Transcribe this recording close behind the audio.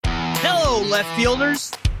Hello, left fielders.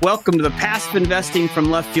 Welcome to the Passive Investing from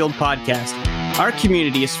Left Field podcast. Our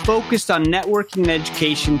community is focused on networking and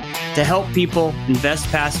education to help people invest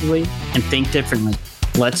passively and think differently.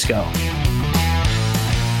 Let's go.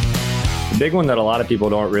 The big one that a lot of people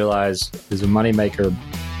don't realize is a moneymaker,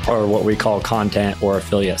 or what we call content or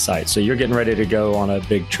affiliate sites. So you're getting ready to go on a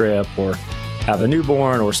big trip or have a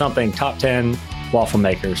newborn or something, top 10 waffle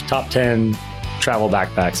makers, top 10 travel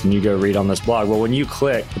backpacks, and you go read on this blog. Well, when you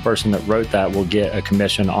click, the person that wrote that will get a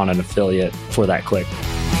commission on an affiliate for that click.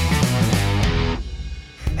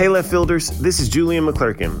 Hey, left fielders, this is Julian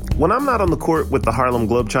McClurkin. When I'm not on the court with the Harlem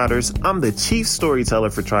Globetrotters, I'm the chief storyteller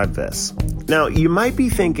for TribeVest. Now, you might be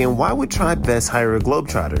thinking, why would TribeVest hire a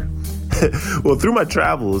Globetrotter? Well, through my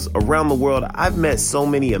travels around the world, I've met so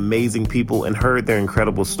many amazing people and heard their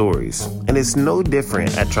incredible stories. And it's no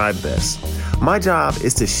different at TribeVest. My job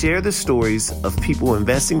is to share the stories of people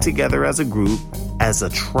investing together as a group, as a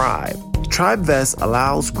tribe. TribeVest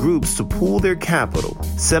allows groups to pool their capital,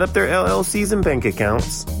 set up their LLCs and bank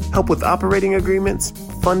accounts, help with operating agreements,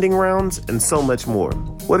 funding rounds, and so much more.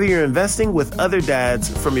 Whether you're investing with other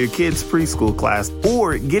dads from your kids' preschool class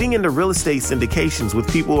or getting into real estate syndications with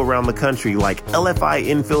people around the country like LFI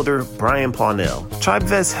infielder Brian Pawnell,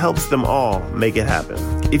 TribeVest helps them all make it happen.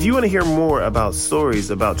 If you want to hear more about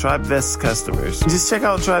stories about TribeVest's customers, just check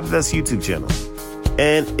out TribeVest's YouTube channel.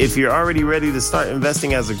 And if you're already ready to start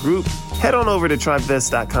investing as a group, head on over to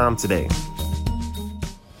tribevest.com today.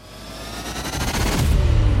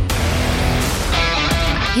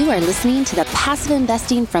 You are listening to the Passive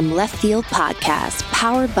Investing from Left Field podcast,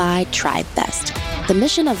 powered by TribeVest. The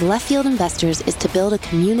mission of Left Field Investors is to build a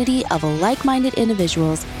community of like-minded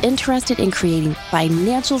individuals interested in creating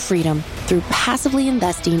financial freedom through passively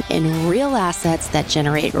investing in real assets that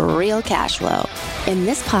generate real cash flow. In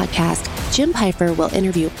this podcast, Jim Pfeiffer will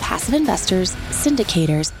interview passive investors,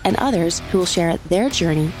 syndicators, and others who will share their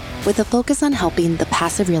journey with a focus on helping the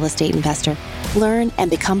passive real estate investor learn and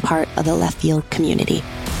become part of the Left Field community.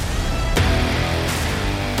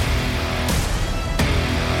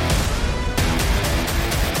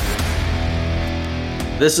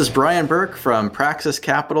 This is Brian Burke from Praxis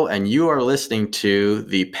Capital, and you are listening to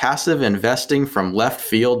the Passive Investing from Left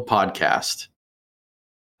Field podcast.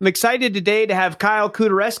 I'm excited today to have Kyle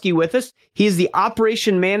Kuderewski with us. He is the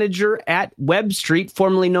operation manager at WebStreet,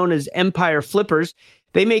 formerly known as Empire Flippers.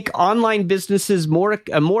 They make online businesses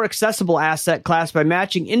a more accessible asset class by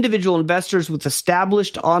matching individual investors with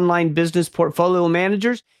established online business portfolio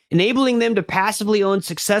managers, enabling them to passively own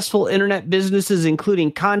successful internet businesses,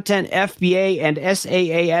 including content, FBA, and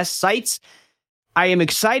SaaS sites. I am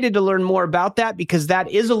excited to learn more about that because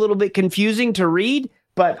that is a little bit confusing to read,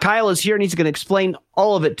 but Kyle is here and he's going to explain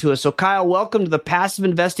all of it to us. So Kyle, welcome to the Passive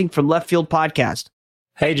Investing from Left Field podcast.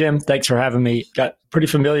 Hey, Jim. Thanks for having me. Got pretty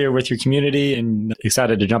familiar with your community and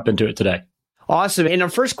excited to jump into it today. Awesome. And our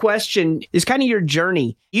first question is kind of your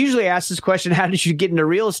journey. Usually I ask this question, how did you get into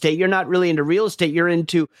real estate? You're not really into real estate. You're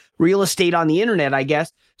into real estate on the internet, I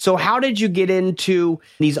guess. So how did you get into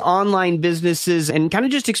these online businesses, and kind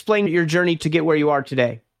of just explain your journey to get where you are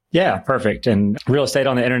today? Yeah, perfect. And real estate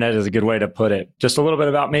on the internet is a good way to put it. Just a little bit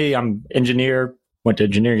about me. I'm an engineer, went to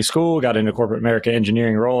engineering school, got into corporate America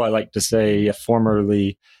engineering role. I like to say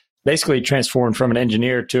formerly basically transformed from an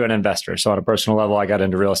engineer to an investor. So on a personal level, I got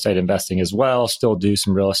into real estate investing as well, still do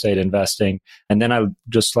some real estate investing. And then I,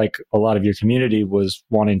 just like a lot of your community, was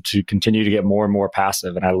wanting to continue to get more and more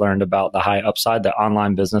passive. And I learned about the high upside that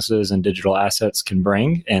online businesses and digital assets can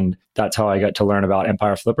bring. And that's how I got to learn about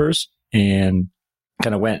Empire Flippers and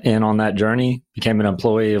kind of went in on that journey, became an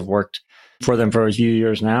employee, have worked for them for a few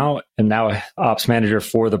years now, and now an ops manager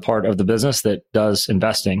for the part of the business that does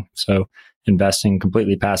investing. So investing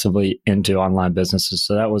completely passively into online businesses.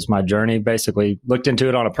 So that was my journey. Basically looked into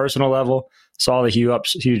it on a personal level, saw the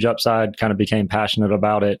huge upside, kind of became passionate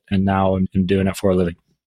about it, and now I'm doing it for a living.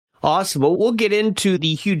 Awesome. Well, we'll get into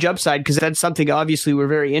the huge upside because that's something obviously we're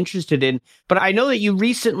very interested in. But I know that you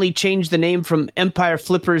recently changed the name from Empire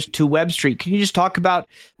Flippers to WebStreet. Can you just talk about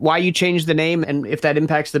why you changed the name and if that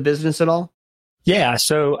impacts the business at all? Yeah,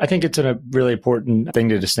 so I think it's a really important thing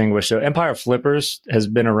to distinguish. So Empire Flippers has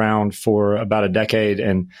been around for about a decade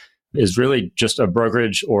and is really just a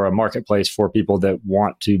brokerage or a marketplace for people that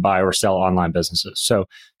want to buy or sell online businesses. So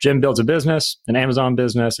Jim builds a business, an Amazon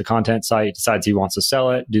business, a content site, decides he wants to sell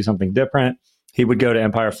it, do something different. He would go to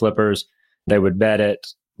Empire Flippers, they would vet it,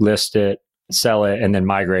 list it, sell it, and then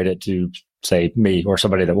migrate it to, say, me or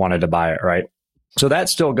somebody that wanted to buy it, right? So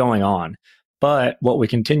that's still going on. But what we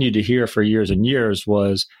continued to hear for years and years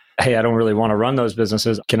was, hey, I don't really want to run those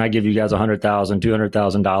businesses. Can I give you guys $100,000,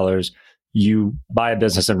 $200,000? You buy a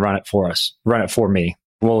business and run it for us, run it for me.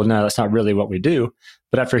 well, no, that's not really what we do.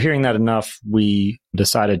 But after hearing that enough, we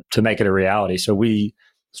decided to make it a reality. So we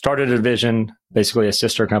started a division, basically a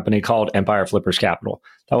sister company called Empire Flippers Capital.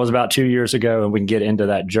 That was about 2 years ago, and we can get into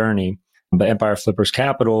that journey. But Empire Flippers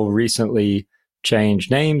Capital recently changed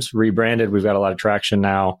names, rebranded. We've got a lot of traction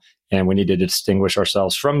now, and we needed to distinguish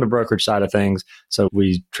ourselves from the brokerage side of things. So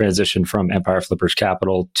we transitioned from Empire Flippers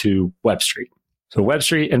Capital to WebStreet. So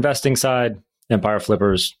WebStreet investing side, Empire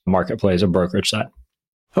Flippers marketplace or brokerage side.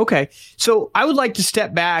 Okay. So I would like to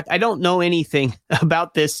step back. I don't know anything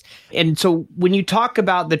about this. And so when you talk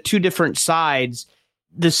about the two different sides,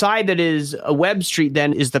 the side that is a WebStreet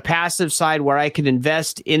then is the passive side where I can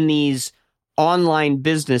invest in these online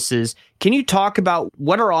businesses. Can you talk about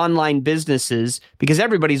what are online businesses? Because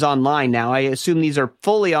everybody's online now. I assume these are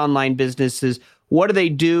fully online businesses. What do they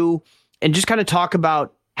do? And just kind of talk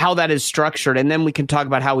about how that is structured. And then we can talk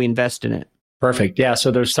about how we invest in it. Perfect. Yeah.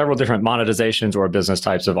 So there's several different monetizations or business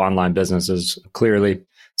types of online businesses. Clearly,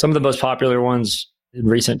 some of the most popular ones in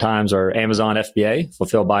recent times are Amazon FBA,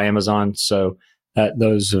 fulfilled by Amazon. So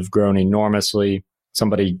those have grown enormously.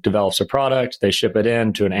 Somebody develops a product, they ship it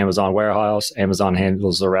in to an Amazon warehouse. Amazon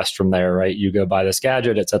handles the rest from there, right? You go buy this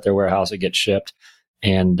gadget, it's at their warehouse, it gets shipped.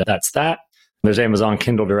 And that's that. There's Amazon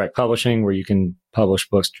Kindle Direct Publishing, where you can publish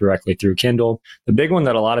books directly through Kindle. The big one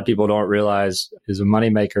that a lot of people don't realize is a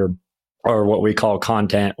moneymaker, or what we call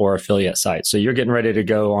content or affiliate sites. So you're getting ready to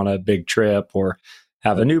go on a big trip or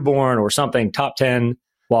have a newborn or something, top 10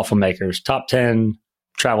 waffle makers, top 10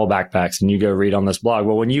 travel backpacks, and you go read on this blog.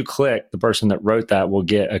 Well, when you click, the person that wrote that will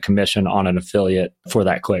get a commission on an affiliate for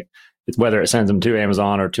that click, whether it sends them to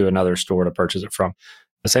Amazon or to another store to purchase it from.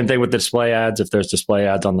 The same thing with the display ads. If there's display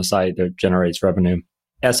ads on the site, that generates revenue.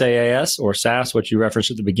 SaaS or SaaS, what you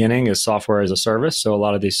referenced at the beginning, is software as a service. So a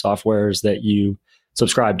lot of these softwares that you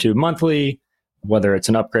subscribe to monthly, whether it's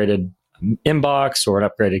an upgraded inbox or an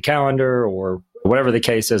upgraded calendar or whatever the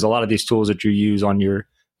case is, a lot of these tools that you use on your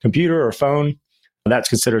computer or phone, that's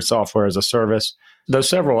considered software as a service. There's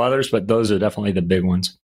several others, but those are definitely the big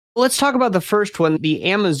ones. Let's talk about the first one, the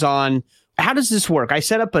Amazon. How does this work? I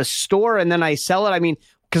set up a store and then I sell it. I mean,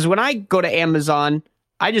 because when I go to Amazon,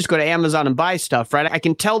 I just go to Amazon and buy stuff, right? I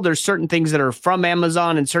can tell there's certain things that are from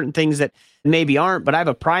Amazon and certain things that maybe aren't, but I have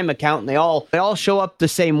a Prime account and they all show up the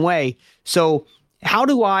same way. So how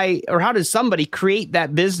does somebody create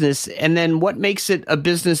that business? And then what makes it a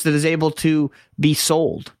business that is able to be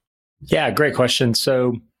sold? Yeah, great question.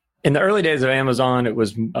 So in the early days of Amazon, it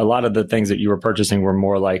was a lot of the things that you were purchasing were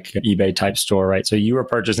more like an eBay type store, right? So you were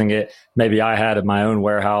purchasing it. Maybe I had my own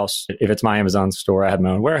warehouse. If it's my Amazon store, I had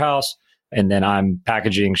my own warehouse. And then I'm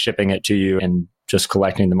packaging, shipping it to you, and just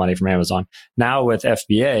collecting the money from Amazon. Now with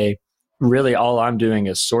FBA, really all I'm doing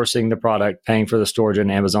is sourcing the product, paying for the storage in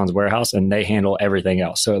Amazon's warehouse, and they handle everything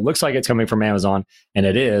else. So it looks like it's coming from Amazon, and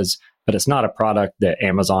it is, but it's not a product that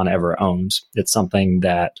Amazon ever owns. It's something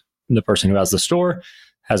that the person who has the store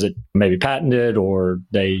has it maybe patented, or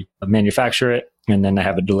they manufacture it, and then they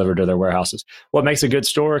have it delivered to their warehouses. What makes a good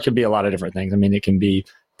store could be a lot of different things. I mean, it can be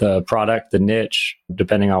the product, the niche,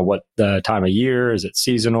 depending on what the time of year, is it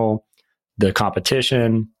seasonal, the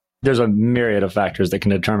competition. There's a myriad of factors that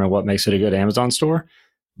can determine what makes it a good Amazon store.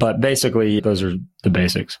 But basically, those are the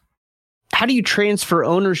basics. How do you transfer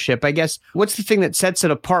ownership? I guess, what's the thing that sets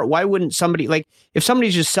it apart? Why wouldn't somebody, like, if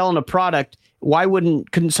somebody's just selling a product,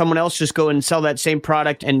 couldn't someone else just go and sell that same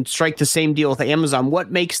product and strike the same deal with Amazon?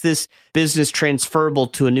 What makes this business transferable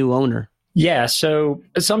to a new owner? Yeah, so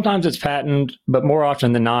sometimes it's patent, but more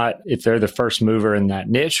often than not, if they're the first mover in that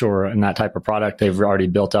niche or in that type of product, they've already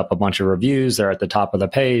built up a bunch of reviews. They're at the top of the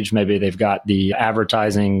page. Maybe they've got the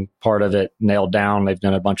advertising part of it nailed down. They've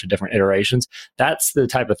done a bunch of different iterations. That's the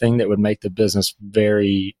type of thing that would make the business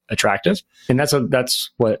very attractive. And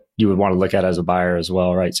that's what you would want to look at as a buyer as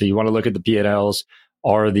well, right? So you want to look at the P&Ls.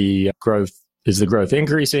 Is the growth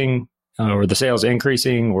increasing, or the sales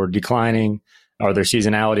increasing or declining? Are there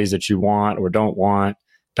seasonalities that you want or don't want?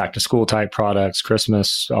 Back to school type products,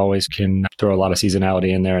 Christmas always can throw a lot of seasonality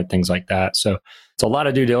in there and things like that. So it's a lot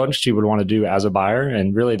of due diligence you would want to do as a buyer.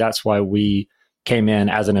 And really, that's why we came in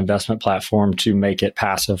as an investment platform, to make it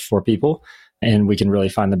passive for people. And we can really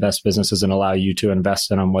find the best businesses and allow you to invest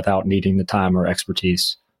in them without needing the time or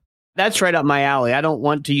expertise. That's right up my alley. I don't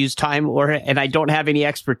want to use time and I don't have any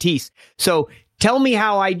expertise. So tell me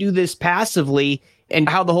how I do this passively and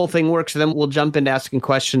how the whole thing works. And then we'll jump into asking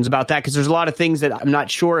questions about that, because there's a lot of things that I'm not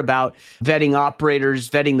sure about, vetting operators,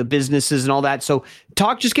 vetting the businesses and all that. So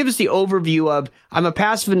just give us the overview of, I'm a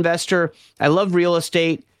passive investor. I love real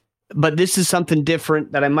estate, but this is something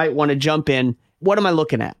different that I might want to jump in. What am I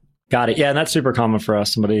looking at? Got it. Yeah, and that's super common for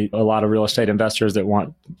us. A lot of real estate investors that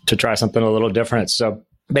want to try something a little different. So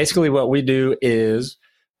Basically, what we do is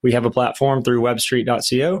we have a platform through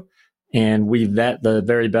WebStreet.co, and we vet the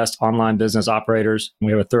very best online business operators.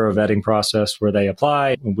 We have a thorough vetting process where they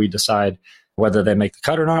apply, and we decide whether they make the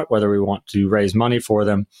cut or not, whether we want to raise money for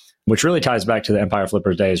them, which really ties back to the Empire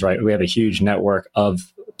Flippers days, right? We have a huge network of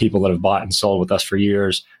people that have bought and sold with us for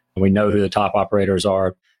years, and we know who the top operators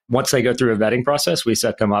are. Once they go through a vetting process, we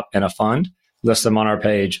set them up in a fund, list them on our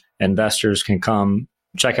page. Investors can come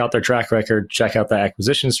check out their track record, check out the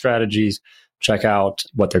acquisition strategies, check out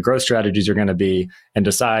what their growth strategies are going to be, and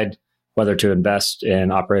decide whether to invest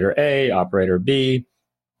in operator A, operator B,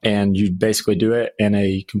 and you basically do it in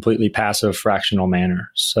a completely passive fractional manner.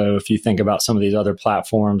 So if you think about some of these other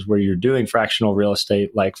platforms where you're doing fractional real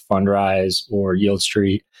estate like Fundrise or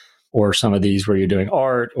YieldStreet, or some of these where you're doing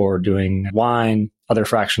art or doing wine, other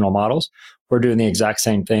fractional models, we're doing the exact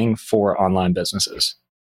same thing for online businesses.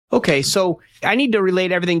 Okay, so I need to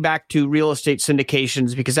relate everything back to real estate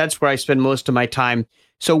syndications because that's where I spend most of my time.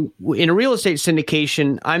 So in a real estate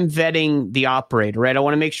syndication, I'm vetting the operator, right? I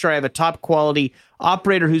want to make sure I have a top quality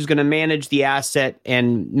operator who's going to manage the asset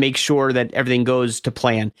and make sure that everything goes to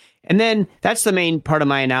plan. And then that's the main part of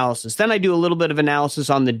my analysis. Then I do a little bit of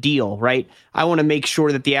analysis on the deal, right? I want to make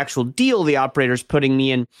sure that the actual deal the operator's putting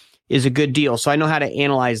me in is a good deal. So I know how to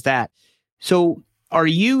analyze that. So are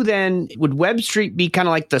you then, would WebStreet be kind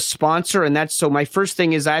of like the sponsor? And that's, so my first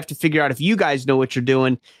thing is I have to figure out if you guys know what you're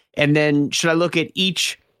doing. And then should I look at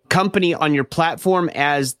each company on your platform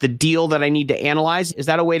as the deal that I need to analyze? Is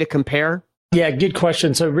that a way to compare? Yeah, good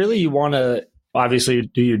question. So really you want to obviously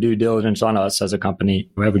do your due diligence on us as a company.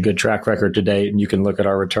 We have a good track record to date and you can look at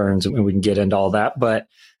our returns and we can get into all that. But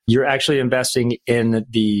you're actually investing in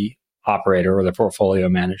the operator or the portfolio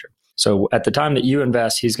manager. So at the time that you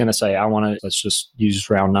invest, he's going to say, I want to, let's just use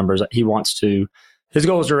round numbers. He wants to, his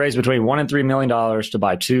goal is to raise between $1 and $3 million to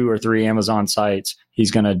buy 2 or 3 Amazon sites. He's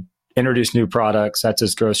going to introduce new products. That's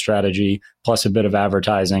his growth strategy, plus a bit of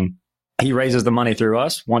advertising. He raises the money through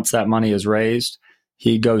us. Once that money is raised,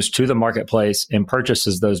 he goes to the marketplace and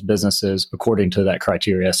purchases those businesses according to that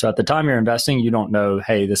criteria. So at the time you're investing, you don't know,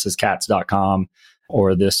 hey, this is cats.com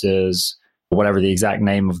or this is whatever the exact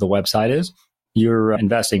name of the website is. You're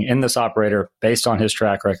investing in this operator based on his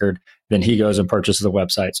track record. Then he goes and purchases the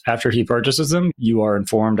websites. After he purchases them, you are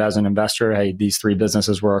informed as an investor, hey, these 3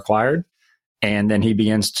 businesses were acquired. And then he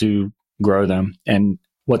begins to grow them. And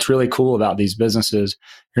what's really cool about these businesses,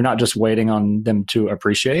 you're not just waiting on them to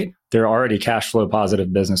appreciate. They're already cash flow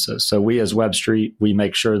positive businesses. So we as WebStreet, we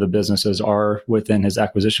make sure the businesses are within his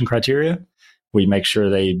acquisition criteria. We make sure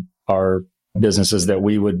they are businesses that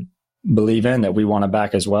we would believe in, that we want to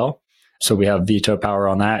back as well. So we have veto power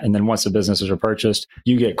on that. And then once the businesses are purchased,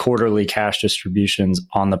 you get quarterly cash distributions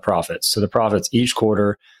on the profits. So the profits each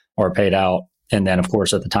quarter are paid out. And then, of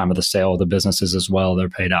course, at the time of the sale of the businesses as well, they're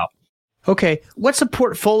paid out. Okay. What's a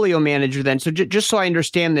portfolio manager then? So just so I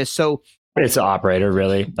understand this. So it's an operator,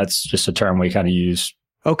 really. That's just a term we kind of use.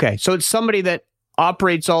 Okay. So it's somebody that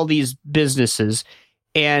operates all these businesses.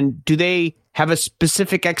 And do they have a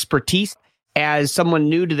specific expertise? As someone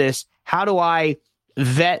new to this, how do I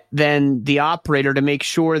vet then the operator to make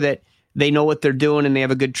sure that they know what they're doing and they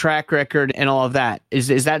have a good track record and all of that?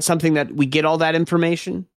 Is that something that we get all that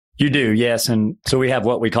information? You do, yes. And so we have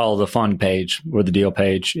what we call the fund page or the deal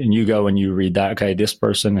page. And you go and you read that, okay, this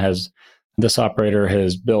operator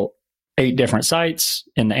has built 8 different sites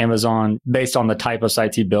in the Amazon based on the type of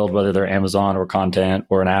sites he built, whether they're Amazon or content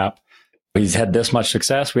or an app. He's had this much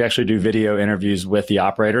success. We actually do video interviews with the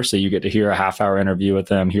operator. So you get to hear a half-hour interview with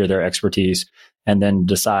them, hear their expertise, and then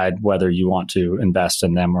decide whether you want to invest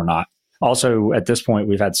in them or not. Also, at this point,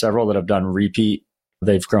 we've had several that have done repeat.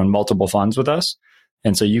 They've grown multiple funds with us.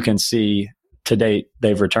 And so you can see to date,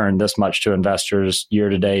 they've returned this much to investors year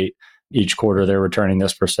to date. Each quarter, they're returning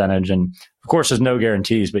this percentage. And of course, there's no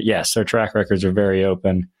guarantees, but yes, their track records are very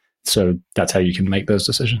open. So that's how you can make those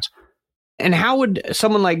decisions. And how would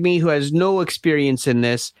someone like me who has no experience in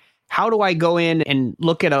this, how do I go in and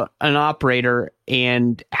look at an operator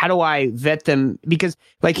and how do I vet them? Because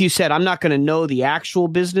like you said, I'm not going to know the actual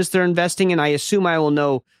business they're investing in. I assume I will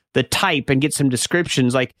know the type and get some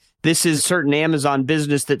descriptions like this is certain Amazon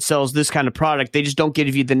business that sells this kind of product. They just don't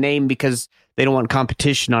give you the name because they don't want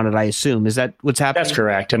competition on it, I assume. Is that what's happening? That's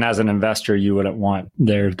correct. And as an investor, you wouldn't want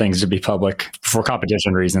their things to be public for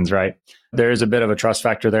competition reasons, right? There is a bit of a trust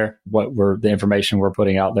factor there. The information we're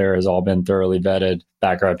putting out there has all been thoroughly vetted,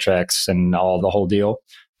 background checks and the whole deal.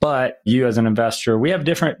 But you as an investor, we have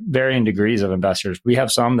different varying degrees of investors. We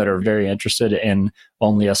have some that are very interested in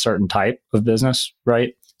only a certain type of business,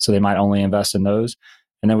 right? So they might only invest in those.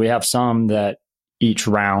 And then we have some that each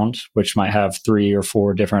round, which might have 3 or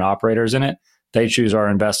 4 different operators in it, They choose our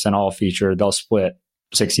invest in all feature. They'll split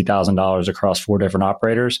 $60,000 across 4 different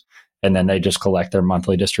operators, and then they just collect their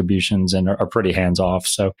monthly distributions and are pretty hands off.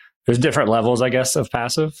 So there's different levels, I guess, of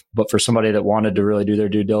passive. But for somebody that wanted to really do their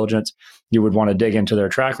due diligence, you would want to dig into their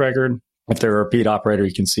track record. If they're a repeat operator,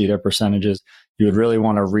 you can see their percentages. You would really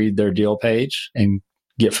want to read their deal page and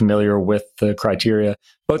get familiar with the criteria,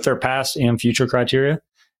 both their past and future criteria.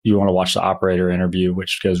 You want to watch the operator interview,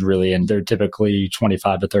 which goes really in. They're typically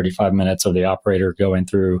 25 to 35 minutes of the operator going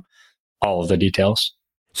through all of the details.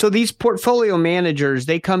 So these portfolio managers,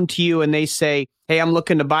 they come to you and they say, hey, I'm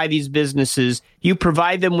looking to buy these businesses. You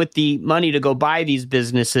provide them with the money to go buy these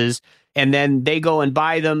businesses, and then they go and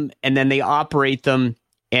buy them, and then they operate them.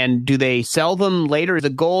 And do they sell them later? Is the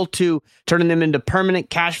goal to turning them into permanent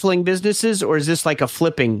cash flowing businesses, or is this like a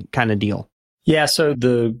flipping kind of deal? Yeah, so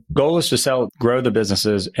the goal is to grow the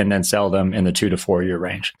businesses and then sell them in the 2 to 4 year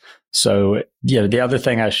range. So, the other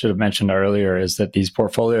thing I should have mentioned earlier is that these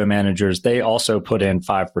portfolio managers, they also put in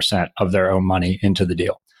 5% of their own money into the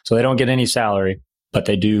deal. So they don't get any salary, but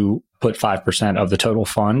they do put 5% of the total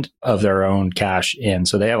fund of their own cash in.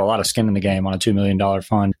 So they have a lot of skin in the game on a $2 million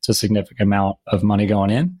fund. It's a significant amount of money going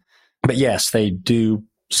in. But yes, they do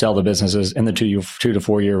sell the businesses in the 2 to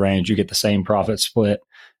 4 year range. You get the same profit split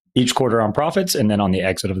each quarter on profits and then on the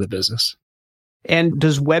exit of the business. And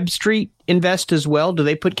does WebStreet invest as well? Do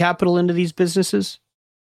they put capital into these businesses?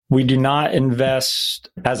 We do not invest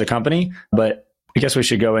as a company, but I guess we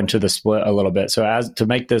should go into the split a little bit. So to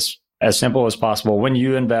make this as simple as possible, when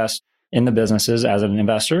you invest in the businesses as an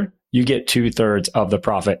investor, you get 2/3 of the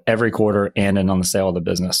profit every quarter and in on the sale of the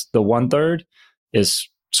business. The 1/3 is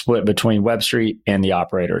split between WebStreet and the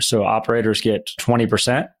operators. So operators get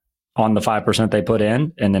 20% on the 5% they put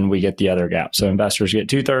in, and then we get the other gap. So investors get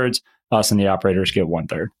 2/3, us and the operators get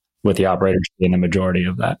 1/3, with the operators being the majority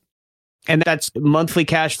of that. And that's monthly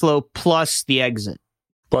cash flow plus the exit.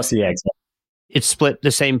 Plus the exit. It's split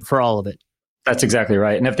the same for all of it. That's exactly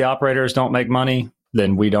right. And if the operators don't make money,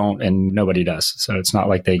 then we don't, and nobody does. So it's not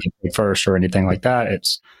like they get paid first or anything like that.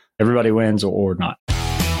 It's everybody wins or not.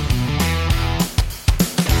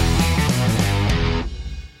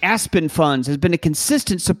 Aspen Funds has been a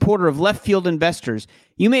consistent supporter of left field investors.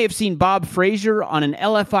 You may have seen Bob Frazier on an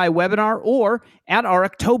LFI webinar or at our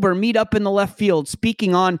October meetup in the left field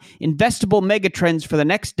speaking on investable megatrends for the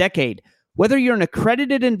next decade. Whether you're an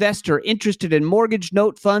accredited investor interested in mortgage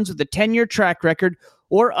note funds with a 10-year track record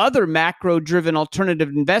or other macro-driven alternative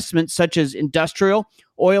investments such as industrial,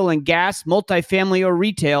 oil and gas, multifamily, or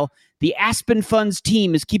retail, the Aspen Funds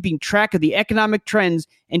team is keeping track of the economic trends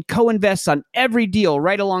and co-invests on every deal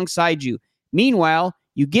right alongside you. Meanwhile,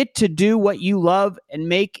 you get to do what you love and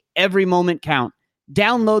make every moment count.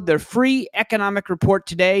 Download their free economic report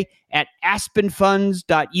today at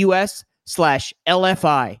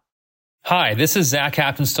aspenfunds.us/LFI. Hi, this is Zach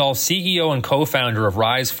Happenstall, CEO and co-founder of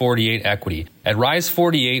Rise 48 Equity. At Rise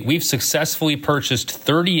 48, we've successfully purchased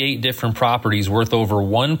 38 different properties worth over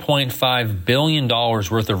 $1.5 billion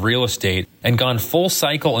worth of real estate and gone full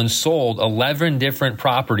cycle and sold 11 different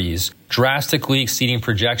properties, drastically exceeding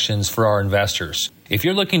projections for our investors. If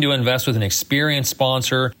you're looking to invest with an experienced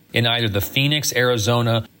sponsor in either the Phoenix,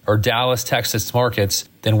 Arizona, or Dallas, Texas markets,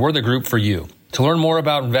 then we're the group for you. To learn more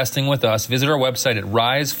about investing with us, visit our website at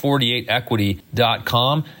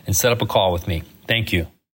rise48equity.com and set up a call with me. Thank you.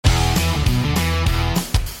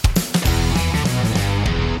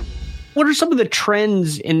 What are some of the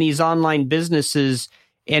trends in these online businesses?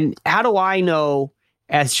 And how do I know,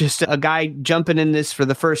 as just a guy jumping in this for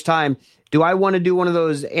the first time, do I want to do one of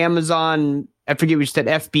those Amazon, I forget what you said,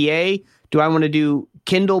 FBA? Do I want to do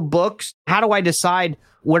Kindle books? How do I decide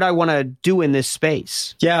what I want to do in this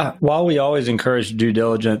space? Yeah, while we always encourage due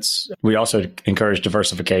diligence, we also encourage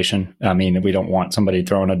diversification. I mean, we don't want somebody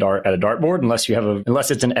throwing a dart at a dartboard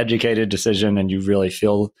unless it's an educated decision and you really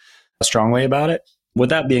feel strongly about it. With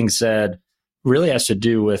that being said, really has to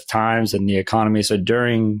do with times and the economy. So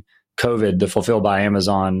during COVID, the Fulfilled by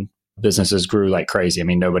Amazon businesses grew like crazy. I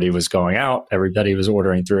mean, nobody was going out. Everybody was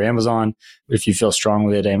ordering through Amazon. If you feel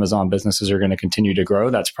strongly that Amazon businesses are going to continue to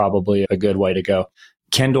grow, that's probably a good way to go.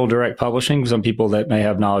 Kindle direct publishing, some people that may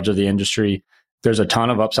have knowledge of the industry, there's a ton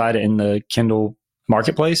of upside in the Kindle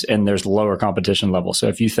marketplace and there's lower competition level. So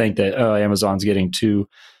if you think that Amazon's getting too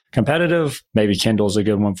competitive, maybe Kindle's a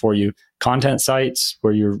good one for you. Content sites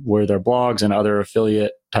where they're blogs and other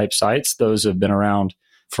affiliate type sites, those have been around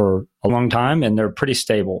for a long time and they're pretty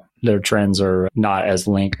stable. Their trends are not as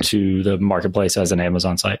linked to the marketplace as an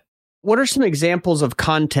Amazon site. What are some examples of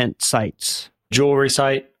content sites? Jewelry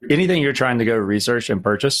site, anything you're trying to go research and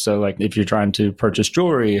purchase. So like if you're trying to purchase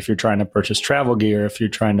jewelry, if you're trying to purchase travel gear, if you're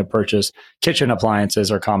trying to purchase kitchen appliances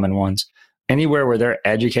are common ones. anywhere where they're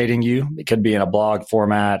educating you. It could be in a blog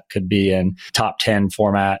format, could be in top 10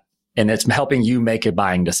 format, and it's helping you make a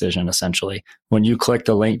buying decision, essentially. When you click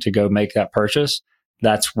the link to go make that purchase,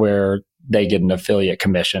 that's where they get an affiliate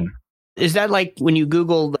commission. Is that like when you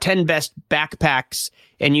Google 10 best backpacks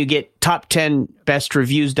and you get top 10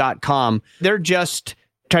 bestreviews.com? They're just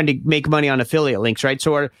trying to make money on affiliate links, right?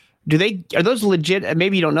 So are those legit?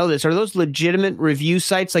 Maybe you don't know this. Are those legitimate review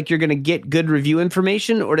sites? Like you're going to get good review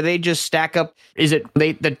information, or do they just stack up? Is it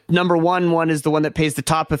the number one is the one that pays the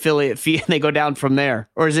top affiliate fee and they go down from there?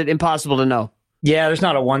 Or is it impossible to know? Yeah, there's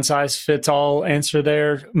not a one size fits all answer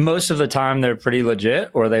there. Most of the time they're pretty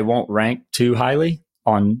legit, or they won't rank too highly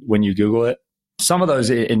on when you Google it. Some of those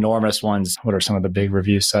enormous ones, what are some of the big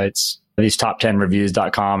review sites? These top 10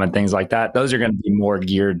 reviews.com and things like that. Those are going to be more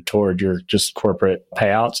geared toward your just corporate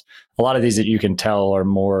payouts. A lot of these that you can tell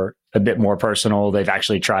are a bit more personal. They've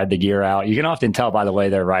actually tried the gear out. You can often tell by the way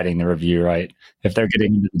they're writing the review, right? If they're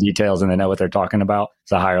getting into the details and they know what they're talking about,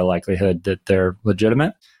 it's a higher likelihood that they're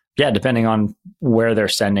legitimate. Yeah, depending on where they're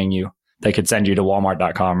sending you. They could send you to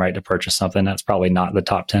walmart.com, right, to purchase something. That's probably not the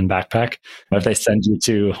top 10 backpack. But if they send you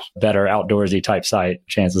to a better outdoorsy type site,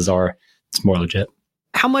 chances are it's more legit.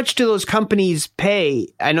 How much do those companies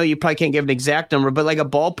pay? I know you probably can't give an exact number, but like a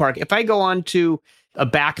ballpark. If I go on to a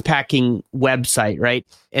backpacking website, right,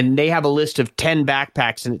 and they have a list of 10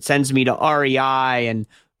 backpacks and it sends me to REI and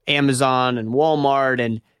Amazon and Walmart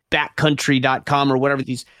and backcountry.com or whatever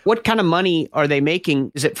what kind of money are they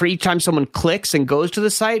making? Is it for each time someone clicks and goes to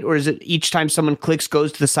the site, or is it each time someone clicks,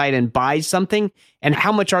 goes to the site and buys something? And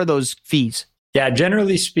how much are those fees? Yeah,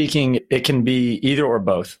 generally speaking, it can be either or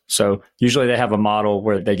both. So usually they have a model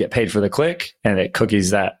where they get paid for the click and it cookies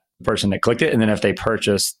that person that clicked it. And then if they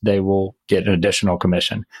purchase, they will get an additional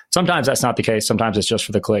commission. Sometimes that's not the case. Sometimes it's just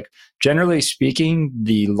for the click. Generally speaking,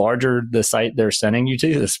 the larger the site they're sending you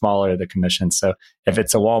to, the smaller the commission. So if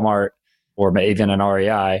it's a Walmart or even an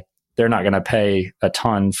REI, they're not going to pay a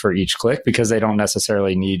ton for each click because they don't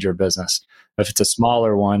necessarily need your business. If it's a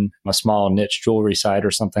smaller one, a small niche jewelry site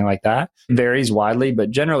or something like that, it varies widely,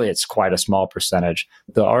 but generally it's quite a small percentage.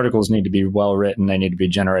 The articles need to be well written. They need to be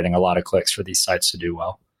generating a lot of clicks for these sites to do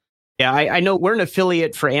well. Yeah, I know we're an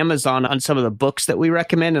affiliate for Amazon on some of the books that we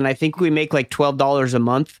recommend, and I think we make like $12 a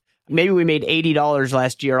month. Maybe we made $80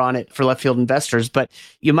 last year on it for Left Field Investors, but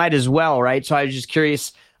you might as well, right? So I was just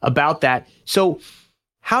curious about that. So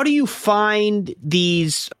how do you find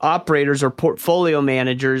these operators or portfolio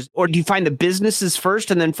managers? Or do you find the businesses first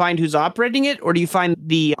and then find who's operating it? Or do you find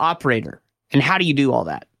the operator? And how do you do all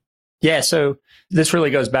that? Yeah, so this really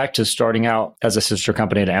goes back to starting out as a sister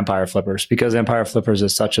company to Empire Flippers, because Empire Flippers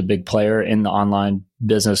is such a big player in the online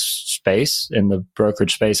business space, in the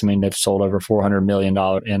brokerage space. I mean, they've sold over $400 million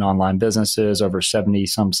in online businesses, over 70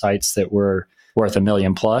 some sites that were worth $1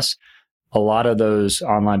 million plus. A lot of those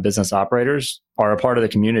online business operators are a part of the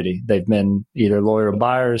community. They've been either loyal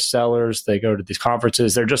buyers, sellers, they go to these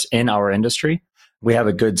conferences. They're just in our industry. We have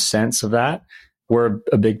a good sense of that. We're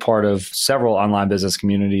a big part of several online business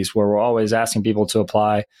communities where we're always asking people to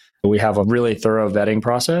apply. We have a really thorough vetting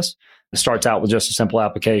process. It starts out with just a simple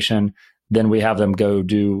application. Then we have them go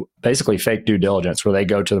do basically fake due diligence, where they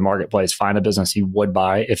go to the marketplace, find a business you would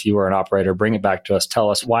buy if you were an operator, bring it back to us, tell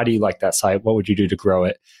us, why do you like that site? What would you do to grow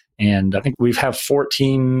it? And I think we've had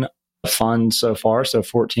 14 funds so far, so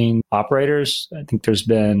 14 operators. I think there's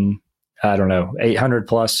been, 800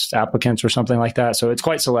 plus applicants or something like that. So it's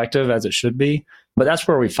quite selective, as it should be, but that's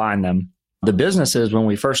where we find them. The businesses, when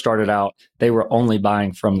we first started out, they were only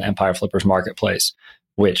buying from the Empire Flippers marketplace,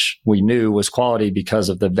 which we knew was quality because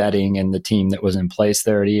of the vetting and the team that was in place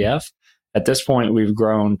there at EF. At this point, we've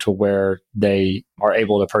grown to where they are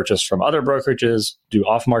able to purchase from other brokerages, do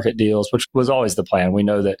off-market deals, which was always the plan. We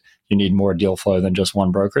know that you need more deal flow than just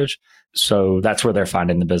one brokerage. So that's where they're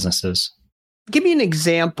finding the businesses. Give me an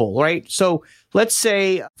example, right? So let's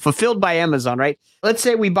say Fulfilled by Amazon, right? Let's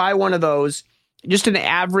say we buy one of those, just an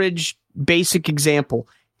average basic example.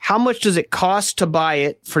 How much does it cost to buy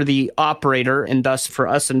it for the operator and thus for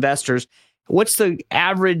us investors? What's the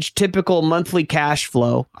average typical monthly cash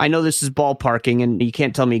flow? I know this is ballparking and you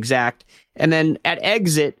can't tell me exact. And then at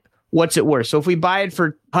exit, what's it worth? So if we buy it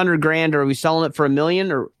for $100,000, or are we selling it for $1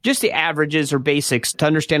 million, or just the averages or basics to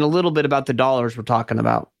understand a little bit about the dollars we're talking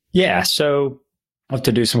about? Yeah, so I'll have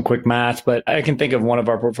to do some quick math, but I can think of one of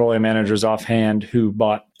our portfolio managers offhand who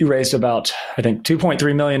raised about, I think,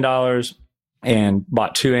 $2.3 million and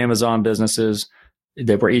bought 2 Amazon businesses.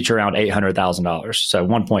 They were each around $800,000, so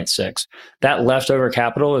 1.6. That leftover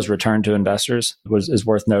capital is returned to investors, is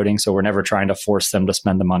worth noting. So we're never trying to force them to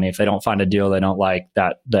spend the money. If they don't find a deal they don't like,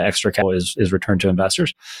 that the extra capital is returned to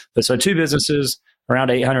investors. But so 2 businesses, around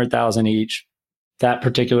 800,000 each. That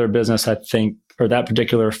particular business, I think, or that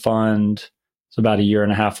particular fund is about a year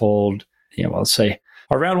and a half old. Let's say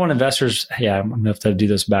our round one investors, I'm going to have to do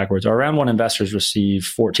this backwards. Our round one investors received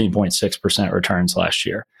 14.6% returns last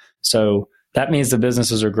year. So that means the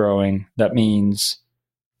businesses are growing. That means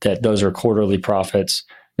that those are quarterly profits.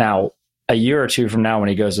 Now, a year or two from now, when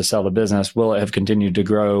he goes to sell the business, will it have continued to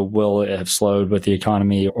grow? Will it have slowed with the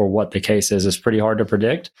economy, or what the case is pretty hard to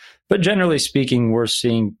predict. But generally speaking, we're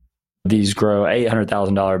seeing these grow.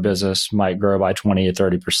 $800,000 business might grow by 20 to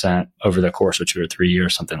 30% over the course of 2 or 3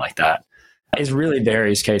 years, something like that. It really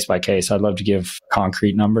varies case by case. I'd love to give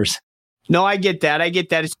concrete numbers. No, I get that.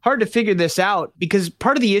 It's hard to figure this out because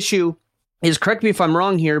part of the issue is, correct me if I'm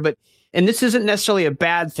wrong here, and this isn't necessarily a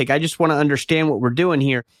bad thing. I just want to understand what we're doing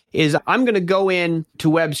here. Is I'm going to go in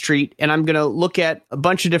to WebStreet and I'm going to look at a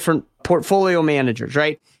bunch of different portfolio managers,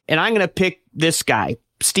 right? And I'm going to pick this guy,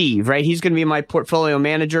 Steve, right? He's going to be my portfolio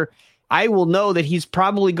manager. I will know that he's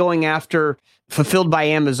probably going after fulfilled by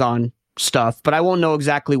Amazon stuff, but I won't know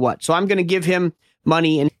exactly what. So I'm going to give him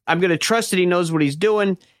money and I'm going to trust that he knows what he's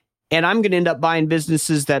doing. And I'm going to end up buying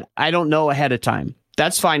businesses that I don't know ahead of time.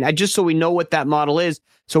 That's fine. Just so we know what that model is.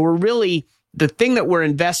 So we're really, the thing that we're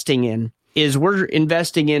investing in is we're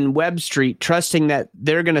investing in WebStreet, trusting that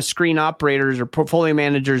they're going to screen operators or portfolio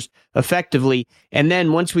managers effectively. And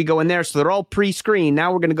then once we go in there, so they're all pre-screened,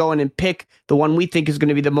 now we're going to go in and pick the one we think is going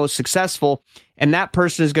to be the most successful. And that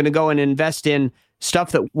person is going to go and invest in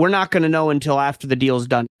stuff that we're not going to know until after the deal's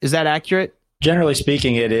done. Is that accurate? Generally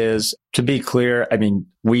speaking, it is. To be clear,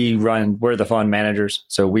 we're the fund managers.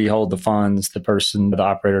 So we hold the funds. The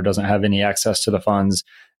operator doesn't have any access to the funds.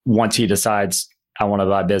 Once he decides, I want to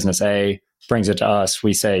buy business A, brings it to us,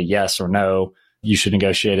 we say yes or no, you should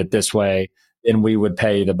negotiate it this way. And we would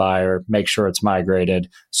pay the buyer, make sure it's migrated.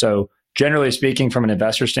 So generally speaking, from an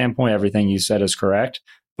investor standpoint, everything you said is correct.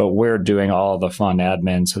 But we're doing all the fund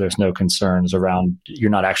admin. So there's no concerns around, you're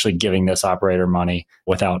not actually giving this operator money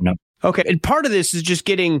without no. Okay. And part of this is just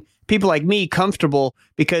getting people like me comfortable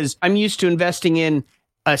because I'm used to investing in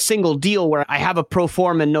a single deal where I have a pro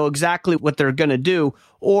forma and know exactly what they're going to do,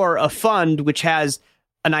 or a fund which has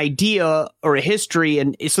an idea or a history.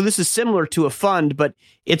 And so this is similar to a fund, but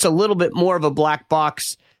it's a little bit more of a black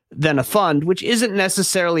box than a fund, which isn't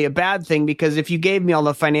necessarily a bad thing, because if you gave me all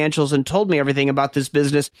the financials and told me everything about this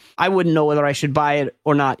business, I wouldn't know whether I should buy it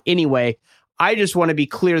or not anyway. I just want to be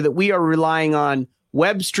clear that we are relying on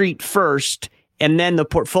WebStreet first and then the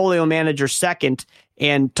portfolio manager second.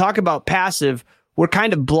 And talk about passive, we're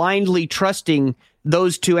kind of blindly trusting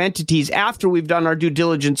those two entities after we've done our due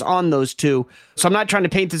diligence on those two. So I'm not trying to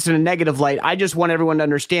paint this in a negative light. I just want everyone to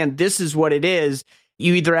understand this is what it is.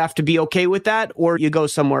 You either have to be okay with that or you go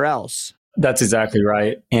somewhere else. That's exactly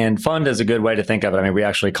right. And fund is a good way to think of it. We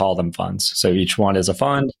actually call them funds. So each one is a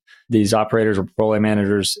fund. These operators or portfolio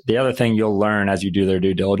managers, the other thing you'll learn as you do their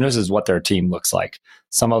due diligence is what their team looks like.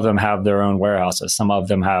 Some of them have their own warehouses. Some of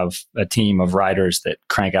them have a team of writers that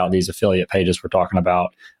crank out these affiliate pages we're talking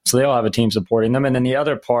about. So they all have a team supporting them. And then the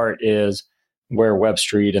other part is where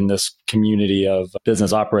WebStreet and this community of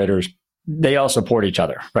business operators, they all support each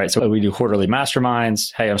other, right? So we do quarterly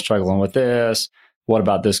masterminds. Hey, I'm struggling with this. What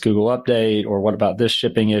about this Google update? Or what about this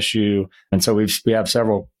shipping issue? And so we have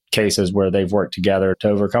several cases where they've worked together to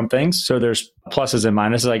overcome things. So there's pluses and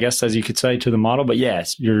minuses, I guess, as you could say, to the model. But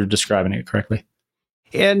yes, you're describing it correctly.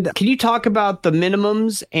 And can you talk about the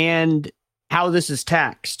minimums and how this is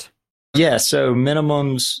taxed? Yeah, so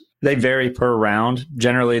minimums, they vary per round.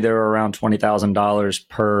 Generally, they're around $20,000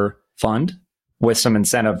 per fund with some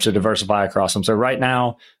incentive to diversify across them. So right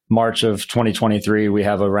now, March of 2023, we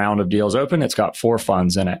have a round of deals open. It's got 4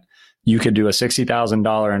 funds in it. You could do a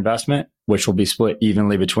 $60,000 investment, which will be split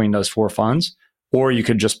evenly between those 4 funds, or you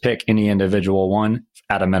could just pick any individual one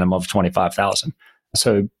at a minimum of $25,000.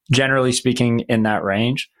 So generally speaking, in that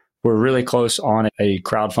range, we're really close on a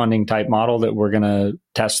crowdfunding type model that we're going to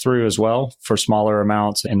test through as well for smaller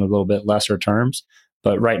amounts and a little bit lesser terms.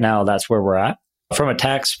 But right now, that's where we're at. From a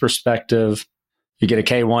tax perspective, you get a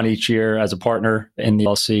K1 each year as a partner in the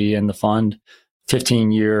LC and the fund,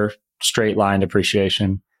 15-year straight line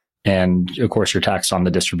depreciation. And of course, you're taxed on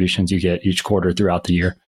the distributions you get each quarter throughout the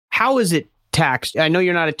year. How is it taxed? I know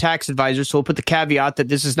you're not a tax advisor, so we'll put the caveat that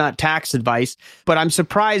this is not tax advice, but I'm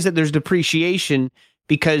surprised that there's depreciation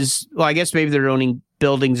because, well, I guess maybe they're owning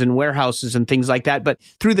buildings and warehouses and things like that. But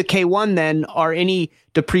through the K1 then, are any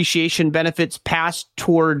depreciation benefits passed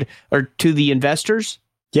toward or to the investors?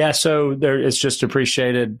 Yeah, so it's just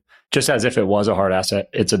depreciated just as if it was a hard asset.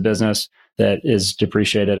 It's a business that is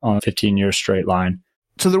depreciated on a 15-year straight line.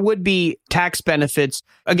 So there would be tax benefits.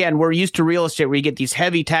 Again, we're used to real estate where you get these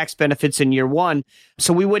heavy tax benefits in year one.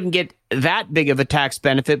 So we wouldn't get that big of a tax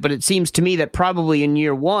benefit. But it seems to me that probably in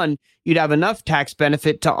year one, you'd have enough tax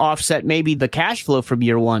benefit to offset maybe the cash flow from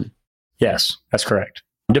year one. Yes, that's correct.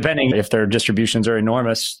 Depending if their distributions are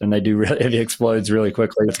enormous and they do, if it explodes really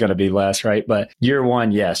quickly, it's going to be less, right? But year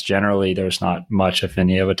one, yes, generally there's not much, if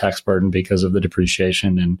any, of a tax burden because of the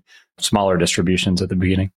depreciation and smaller distributions at the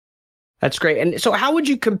beginning. That's great. And so how would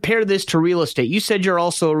you compare this to real estate? You said you're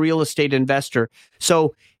also a real estate investor.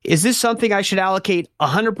 So is this something I should allocate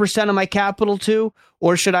 100% of my capital to,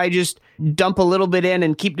 or should I just dump a little bit in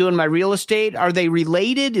and keep doing my real estate? Are they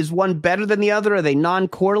related? Is one better than the other? Are they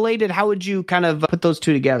non-correlated? How would you kind of put those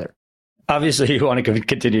two together? Obviously, you want to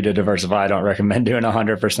continue to diversify. I don't recommend doing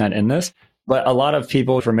 100% in this. But a lot of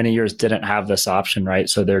people for many years didn't have this option, right?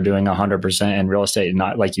 So they're doing 100% in real estate, and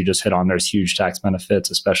not like you just hit on, there's huge tax benefits,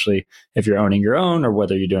 especially if you're owning your own or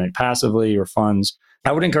whether you're doing it passively or funds.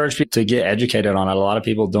 I would encourage people to get educated on it. A lot of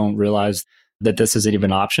people don't realize that this isn't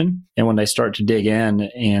even an option. And when they start to dig in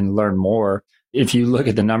and learn more, if you look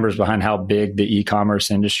at the numbers behind how big the e-commerce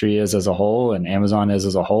industry is as a whole and Amazon is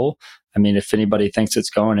as a whole, I mean, if anybody thinks it's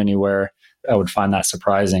going anywhere, I would find that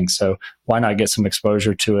surprising. So why not get some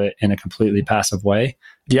exposure to it in a completely passive way?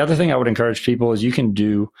 The other thing I would encourage people is you can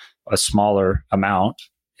do a smaller amount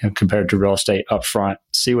compared to real estate upfront.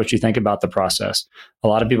 See what you think about the process. A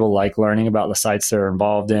lot of people like learning about the sites they're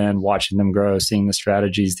involved in, watching them grow, seeing the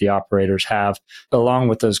strategies the operators have. Along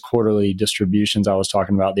with those quarterly distributions I was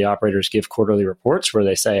talking about, the operators give quarterly reports where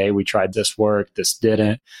they say, hey, we tried this work, this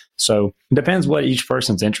didn't. So it depends what each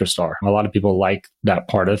person's interests are. A lot of people like that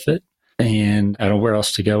part of it. And I don't know where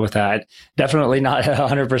else to go with that. Definitely not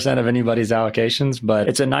 100% of anybody's allocations, but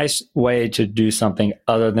it's a nice way to do something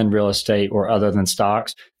other than real estate or other than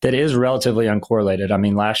stocks that is relatively uncorrelated. I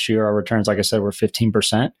mean, last year, our returns, like I said, were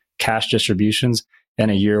 15% cash distributions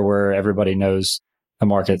in a year where everybody knows the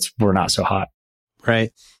markets were not so hot.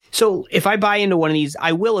 Right. So if I buy into one of these,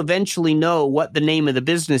 I will eventually know what the name of the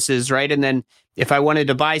business is, right? And then if I wanted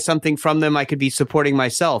to buy something from them, I could be supporting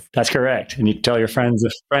myself. That's correct. And you can tell your friends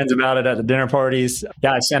about it at the dinner parties.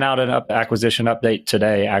 Yeah, I sent out an acquisition update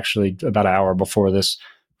today, actually about an hour before this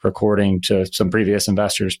recording, to some previous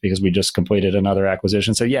investors because we just completed another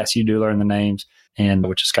acquisition. So yes, you do learn the names, and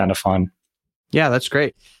which is kind of fun. Yeah, that's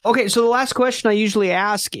great. Okay, so the last question I usually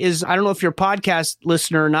ask is, I don't know if you're a podcast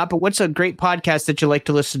listener or not, but what's a great podcast that you like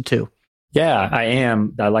to listen to? Yeah, I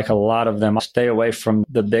am. I like a lot of them. I'll stay away from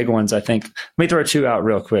the big ones, I think. Let me throw two out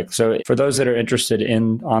real quick. So for those that are interested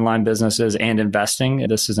in online businesses and investing,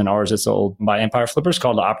 this isn't ours, it's old by Empire Flippers,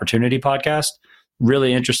 called the Opportunity Podcast.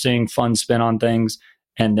 Really interesting, fun spin on things.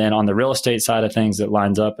 And then on the real estate side of things, that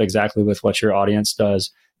lines up exactly with what your audience does.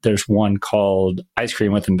 There's one called Ice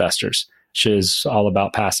Cream with Investors, which is all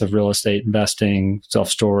about passive real estate investing,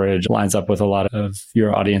 self-storage, lines up with a lot of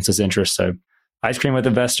your audience's interests. So Ice Cream with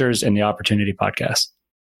Investors and the Opportunity Podcast.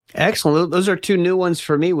 Excellent. Those are two new ones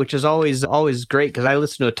for me, which is always great because I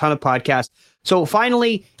listen to a ton of podcasts. So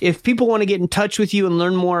finally, if people want to get in touch with you and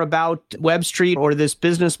learn more about WebStreet or this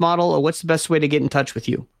business model, what's the best way to get in touch with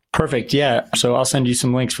you? Perfect. Yeah. So I'll send you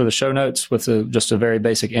some links for the show notes with just a very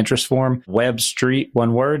basic interest form. WebStreet,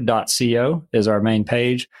 one word, .co is our main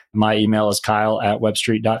page. My email is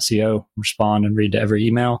kyle@webstreet.co. Respond and read to every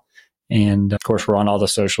email. And of course, we're on all the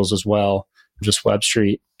socials as well, just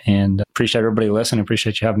WebStreet. And appreciate everybody listening.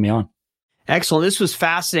 Appreciate you having me on. Excellent. This was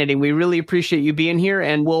fascinating. We really appreciate you being here,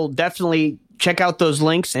 and we'll definitely check out those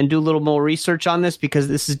links and do a little more research on this because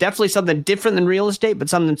this is definitely something different than real estate, but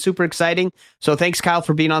something super exciting. So thanks, Kyle,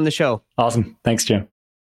 for being on the show. Awesome. Thanks, Jim.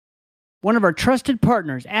 One of our trusted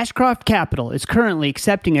partners, Ashcroft Capital, is currently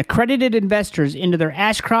accepting accredited investors into their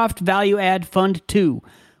Ashcroft Value Add Fund 2.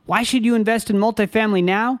 Why should you invest in multifamily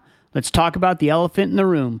now? Let's talk about the elephant in the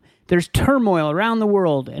room. There's turmoil around the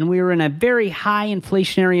world, and we are in a very high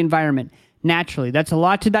inflationary environment. Naturally, that's a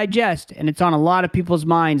lot to digest, and it's on a lot of people's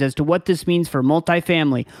minds as to what this means for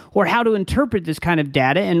multifamily, or how to interpret this kind of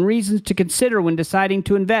data and reasons to consider when deciding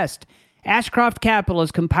to invest. Ashcroft Capital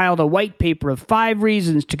has compiled a white paper of 5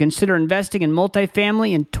 reasons to consider investing in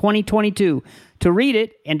multifamily in 2022. To read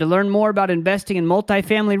it and to learn more about investing in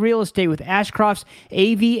multifamily real estate with Ashcroft's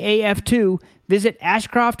AVAF2, visit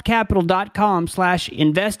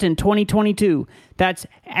ashcroftcapital.com/invest in 2022. That's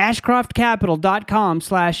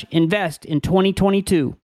ashcroftcapital.com/invest in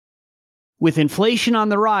 2022. With inflation on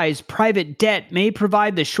the rise, private debt may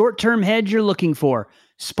provide the short-term hedge you're looking for.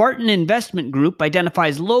 Spartan Investment Group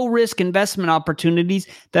identifies low-risk investment opportunities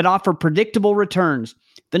that offer predictable returns.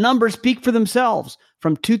 The numbers speak for themselves.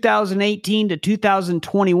 From 2018 to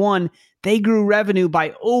 2021, they grew revenue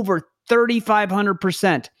by over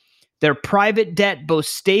 3,500%. Their private debt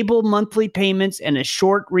boasts stable monthly payments and a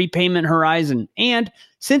short repayment horizon. And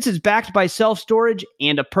since it's backed by self-storage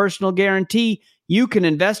and a personal guarantee, you can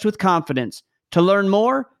invest with confidence. To learn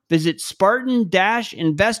more, visit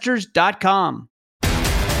Spartan-Investors.com.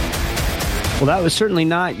 Well, that was certainly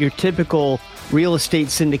not your typical real estate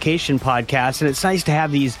syndication podcast, and it's nice to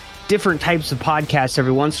have these different types of podcasts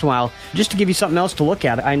every once in a while, just to give you something else to look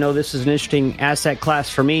at. I know this is an interesting asset class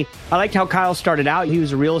for me. I liked how Kyle started out. He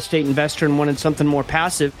was a real estate investor and wanted something more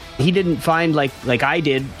passive. He didn't find, like I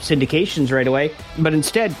did, syndications right away, but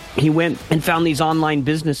instead he went and found these online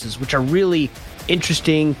businesses, which are really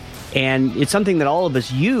interesting, and it's something that all of us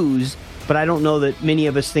use. But I don't know that many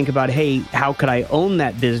of us think about, hey, how could I own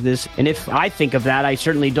that business? And if I think of that, I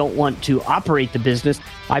certainly don't want to operate the business.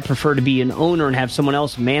 I prefer to be an owner and have someone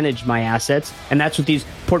else manage my assets. And that's what these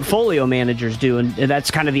portfolio managers do. And that's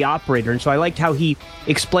kind of the operator. And so I liked how he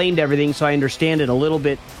explained everything so I understand it a little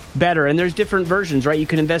bit better. And there's different versions, right? You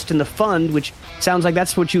can invest in the fund, which sounds like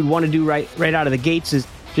that's what you'd want to do right out of the gates, is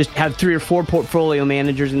just have 3 or 4 portfolio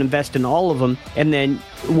managers and invest in all of them. And then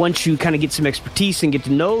once you kind of get some expertise and get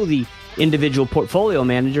to know the individual portfolio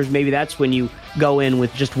managers, maybe that's when you go in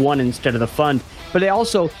with just one instead of the fund. But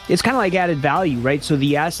it's kind of like added value, right? So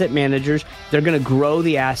the asset managers, they're going to grow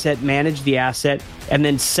the asset, manage the asset, and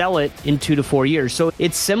then sell it in 2 to 4 years. So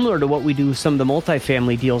it's similar to what we do with some of the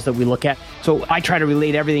multifamily deals that we look at. So I try to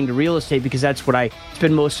relate everything to real estate because that's what I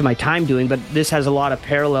spend most of my time doing, but this has a lot of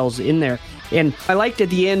parallels in there. And I liked at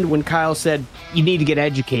the end when Kyle said, you need to get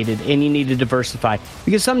educated and you need to diversify.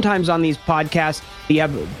 Because sometimes on these podcasts, you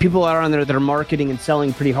have people out on there that are marketing and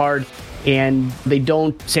selling pretty hard, and they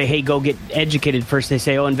don't say, hey, go get educated first. They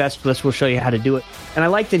say, oh, invest with us, we'll show you how to do it. And I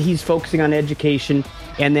like that he's focusing on education.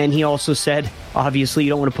 And then he also said, obviously, you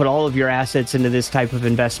don't want to put all of your assets into this type of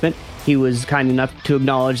investment. He was kind enough to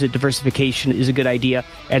acknowledge that diversification is a good idea.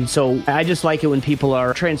 And so I just like it when people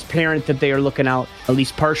are transparent that they are looking out, at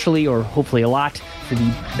least partially or hopefully a lot, for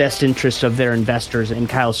the best interest of their investors. And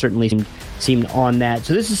Kyle certainly seemed on that.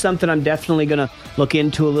 So this is something I'm definitely going to look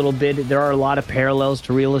into a little bit. There are a lot of parallels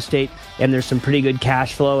to real estate, and there's some pretty good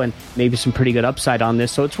cash flow and maybe some pretty good upside on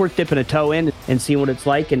this. So it's worth dipping a toe in and seeing what it's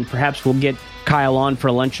like. And perhaps we'll get Kyle on for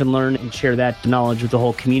a lunch and learn and share that knowledge with the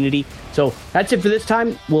whole community. So that's it for this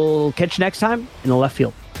time. We'll catch you next time in the left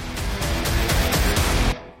field.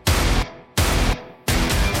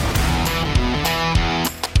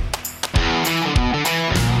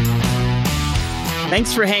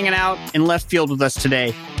 Thanks for hanging out in left field with us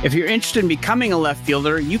today. If you're interested in becoming a left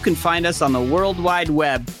fielder, you can find us on the World Wide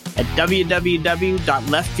Web at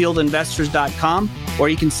www.leftfieldinvestors.com, or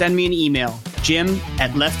you can send me an email,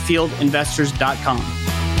 jim@leftfieldinvestors.com.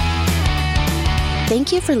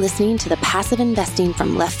 Thank you for listening to the Passive Investing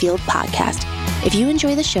from Left Field podcast. If you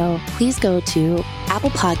enjoy the show, please go to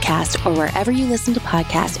Apple Podcasts or wherever you listen to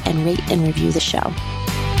podcasts and rate and review the show.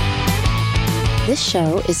 This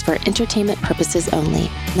show is for entertainment purposes only.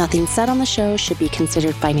 Nothing said on the show should be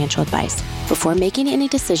considered financial advice. Before making any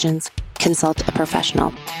decisions, consult a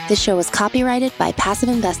professional. This show is copyrighted by Passive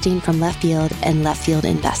Investing from Left Field and Left Field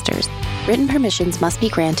Investors. Written permissions must be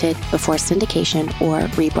granted before syndication or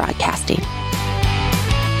rebroadcasting.